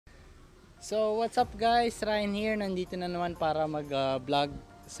So what's up guys, Ryan here, nandito na naman para mag-vlog.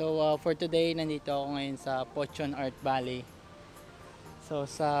 For today, nandito ako ngayon sa Pocheon Art Valley. So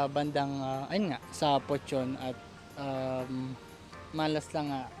sa bandang, ayun nga, sa Pocheon at malas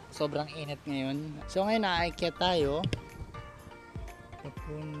lang nga, sobrang init ngayon. So ngayon naakyat tayo.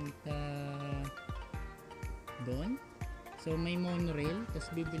 Papunta doon. So may monorail,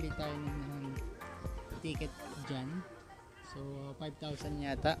 tapos bibili tayo ng ticket dyan. So 5,000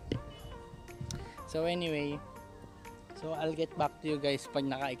 yata. So anyway, so I'll get back to you guys pag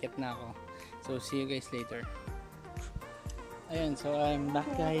nakaikat na ako. So see you guys later. Ayun, so I'm back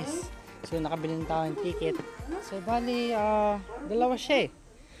guys. So nakabili na tayo ng ticket. So bali, dalawa siya eh.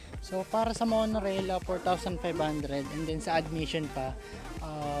 So para sa monorail, 4,500, and then sa admission pa,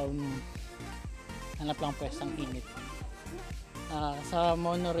 hanap lang pwestang init. Sa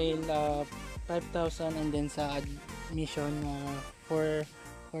monorail, 5,000, and then sa admission,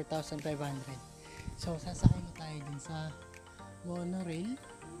 4,500. So sasakay na tayo din sa monorail,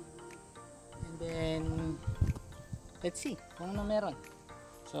 and then let's see kung ano meron.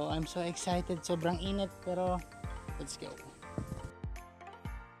 So I'm so excited, sobrang init, pero let's go.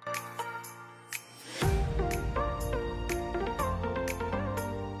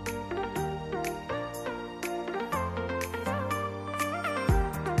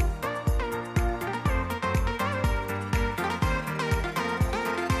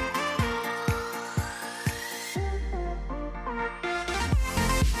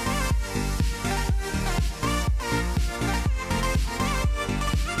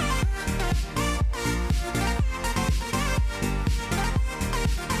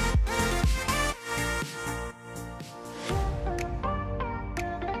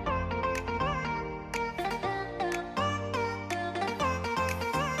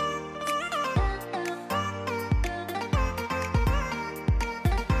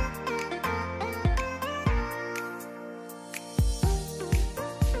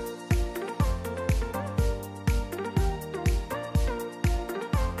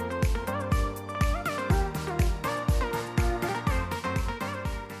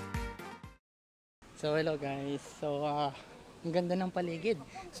 So hello guys, so ang ganda ng paligid.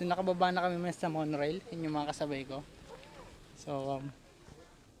 So nakababa na kami sa monorail, yun yung mga kasabay ko. So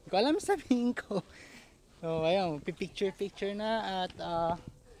hindi ko alam sabihin ko. So ayun, pipicture na at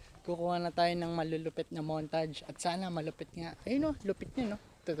kukuha na tayo ng malulupit na montage. At sana malupit nga. Ayun o, lupit niya no.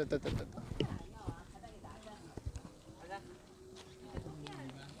 Ito.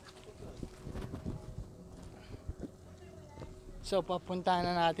 So papuntahan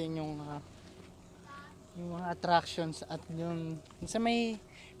na natin yung mga attractions at yung sa may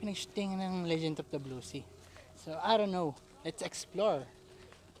pinag-shooting ng Legend of the Blue Sea. So I don't know, let's explore.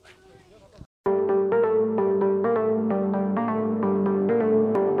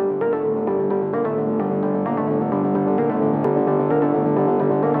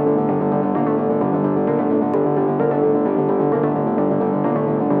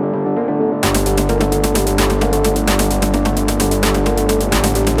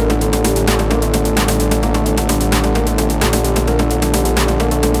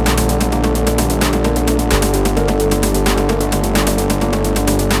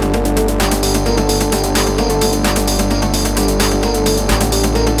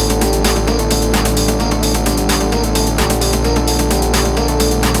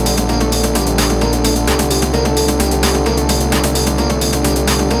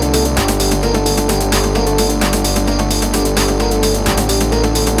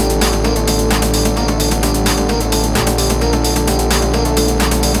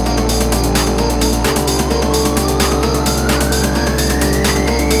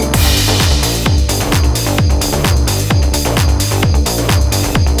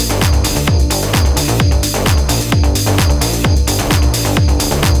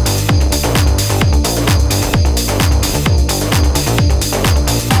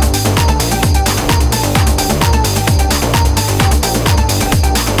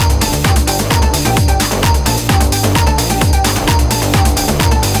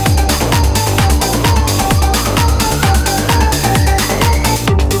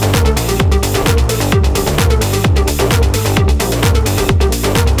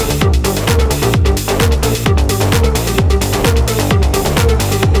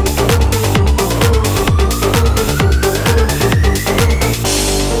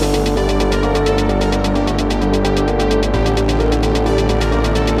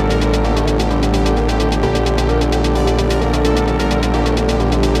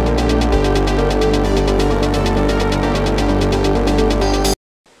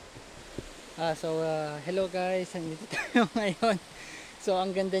 Hello guys, nandito tayo ngayon So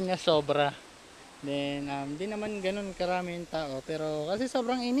ang ganda niya sobra. Then di naman ganun karami yung tao, pero kasi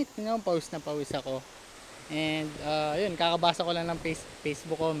sobrang init, pawis na pawis ako. And yun, kakabasa ko lang ng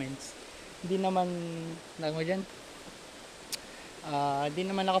Facebook comments. Hindi naman di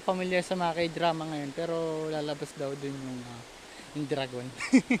naman ako familiar sa mga K-drama ngayon, pero lalabas daw dun yung dragon.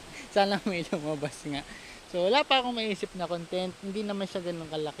 Sana may lumabas nga. So wala pa akong maisip na content, hindi naman siya ganun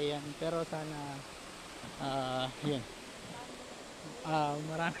kalaki yan, pero sana yun,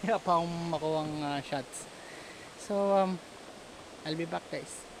 marami pa akong makuwang shots. So I'll be back,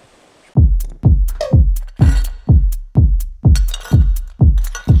 guys.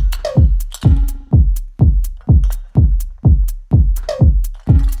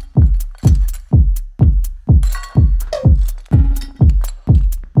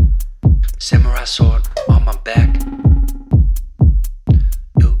 Samurai sword on my back.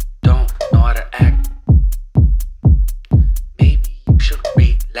 You don't know how to act. Maybe you should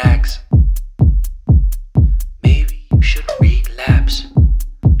relax. Maybe you should relapse.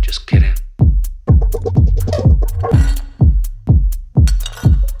 Just kidding.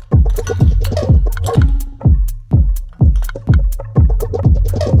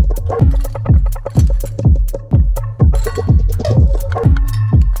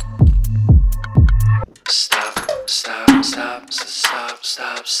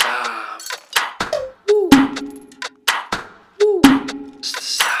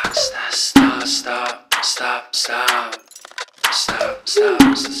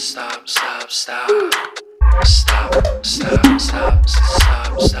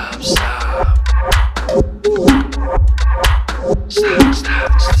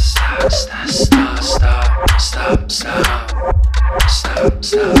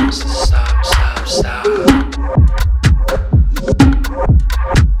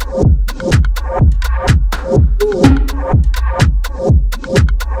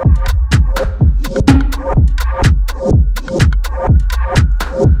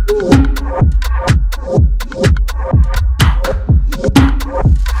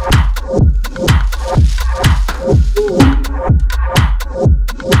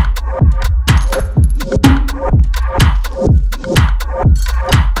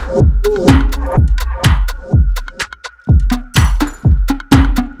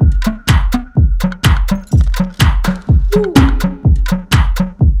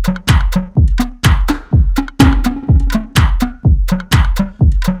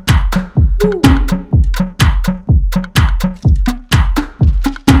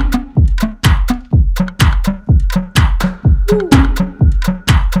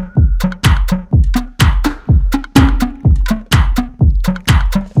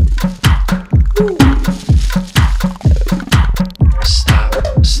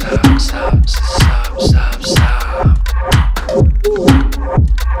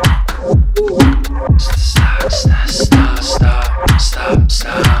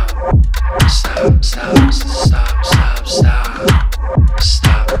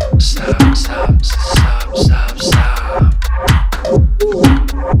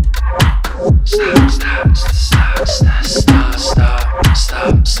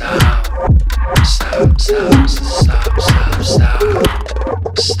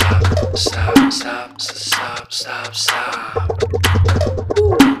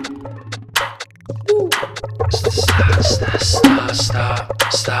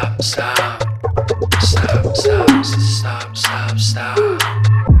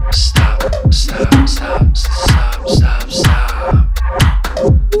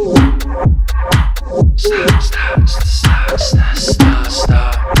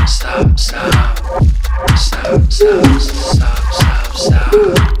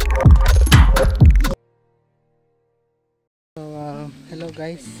 Hello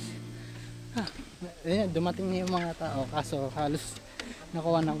guys. Ayan, dumating na yung mga tao, kaso halos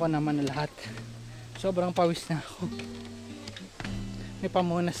nakuha ko naman na lahat. Sobrang pawis na ako. May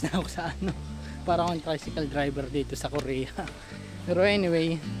pamunas na ako sa para akong tricycle driver dito sa Korea. Pero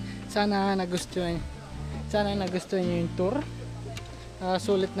anyway, sana nagustuhan niyo yung tour.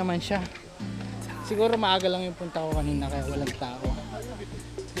 Sulit naman siya. Siguro maaga lang yung punta ko kanina kaya walang tao.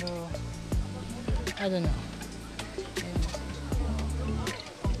 So I don't know.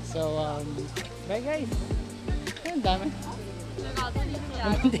 So bye guys. Ang dami.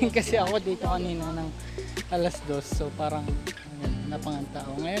 Dumating kasi ako dito kanina ng alas 2, so parang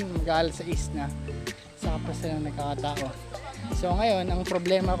napangantao. Ngayon mag-aalas 6 na, saka pa sila nagkakatao. So ngayon ang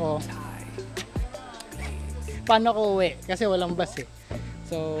problema ko, paano ko uwi? Kasi walang bus eh.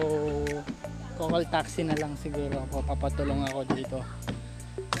 So call taxi na lang siguro ako, papatulong ako dito.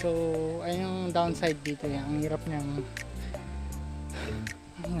 So ayun yung downside dito, ang hirap niyang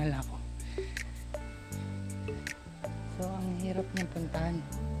Hingal ako. So ang hirap niyang puntahan.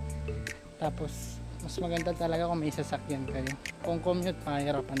 Tapos mas maganda talaga kung may sasakyan kayo. Kung commute,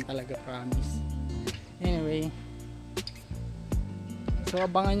 mahirapan talaga, promise. Anyway, so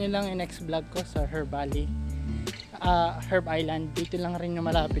abangan nyo lang yung next vlog ko sa Herb Island. Dito lang rin yung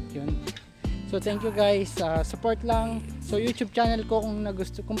malapit yun. So thank you guys, support lang. So YouTube channel ko,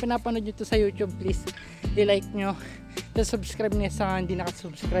 kung pinapanood nyo to sa YouTube, please i-like nyo, then subscribe nyo sa hindi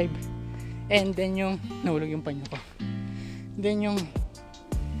nakasubscribe, and then yung nahulog yung panyo ko, then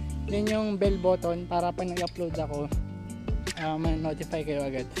yung bell button para pag nag-upload ako, ma-notify kayo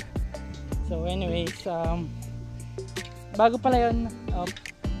agad. So anyways, bago pala yun,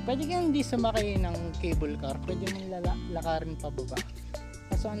 pwede kayong hindi sumakay ng cable car, pwede mong lakarin pababa,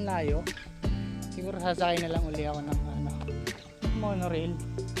 kaso ang layo. Siguro sasakay na lang uli ako ng monorail.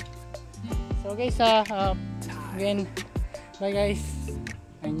 So guys, again, bye guys.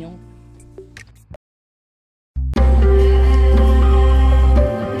 Anyong